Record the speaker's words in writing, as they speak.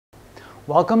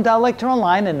Welcome to our lecture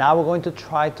online, and now we're going to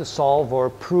try to solve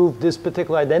or prove this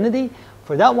particular identity.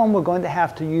 For that one, we're going to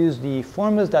have to use the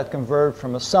formulas that convert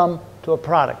from a sum to a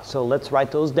product. So let's write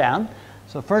those down.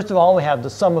 So first of all, we have the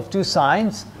sum of two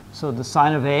sines. So the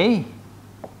sine of A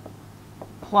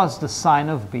plus the sine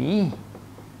of B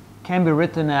can be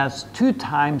written as 2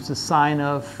 times the sine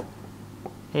of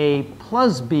A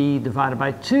plus B divided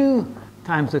by 2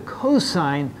 times the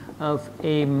cosine of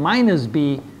A minus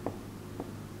B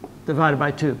divided by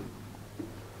 2.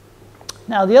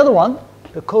 Now the other one,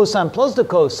 the cosine plus the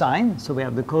cosine, so we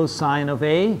have the cosine of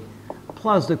A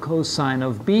plus the cosine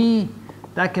of B.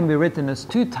 That can be written as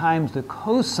 2 times the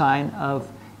cosine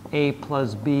of A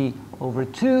plus B over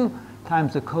 2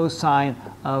 times the cosine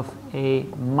of A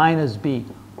minus B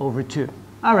over 2.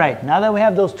 All right, now that we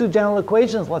have those two general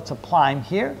equations, let's apply them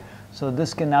here. So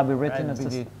this can now be written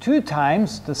as 2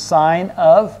 times the sine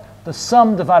of the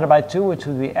sum divided by 2, which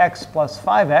would be x plus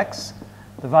 5x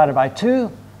divided by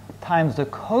 2, times the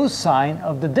cosine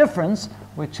of the difference,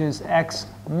 which is x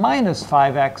minus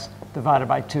 5x divided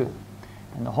by 2.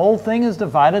 And the whole thing is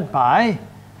divided by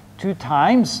 2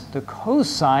 times the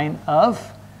cosine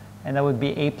of, and that would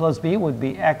be A plus B, would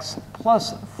be x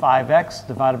plus 5x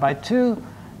divided by 2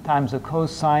 times the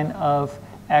cosine of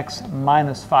x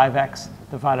minus 5x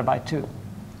divided by 2.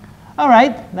 All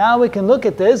right, now we can look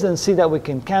at this and see that we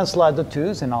can cancel out the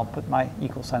 2's, and I'll put my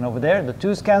equal sign over there. The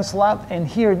 2's cancel out, and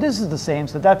here this is the same,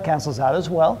 so that cancels out as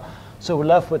well. So we're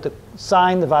left with the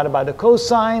sine divided by the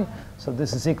cosine. So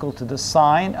this is equal to the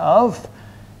sine of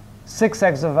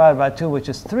 6x divided by 2, which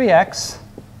is 3x,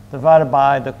 divided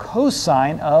by the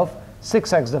cosine of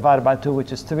 6x divided by 2,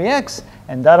 which is 3x.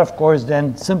 And that, of course,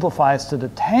 then simplifies to the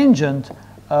tangent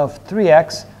of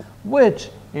 3x, which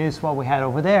is what we had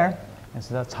over there. And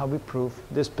so that's how we prove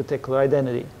this particular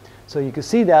identity. So you can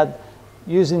see that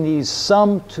using these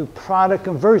sum to product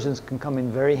conversions can come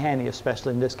in very handy,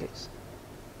 especially in this case.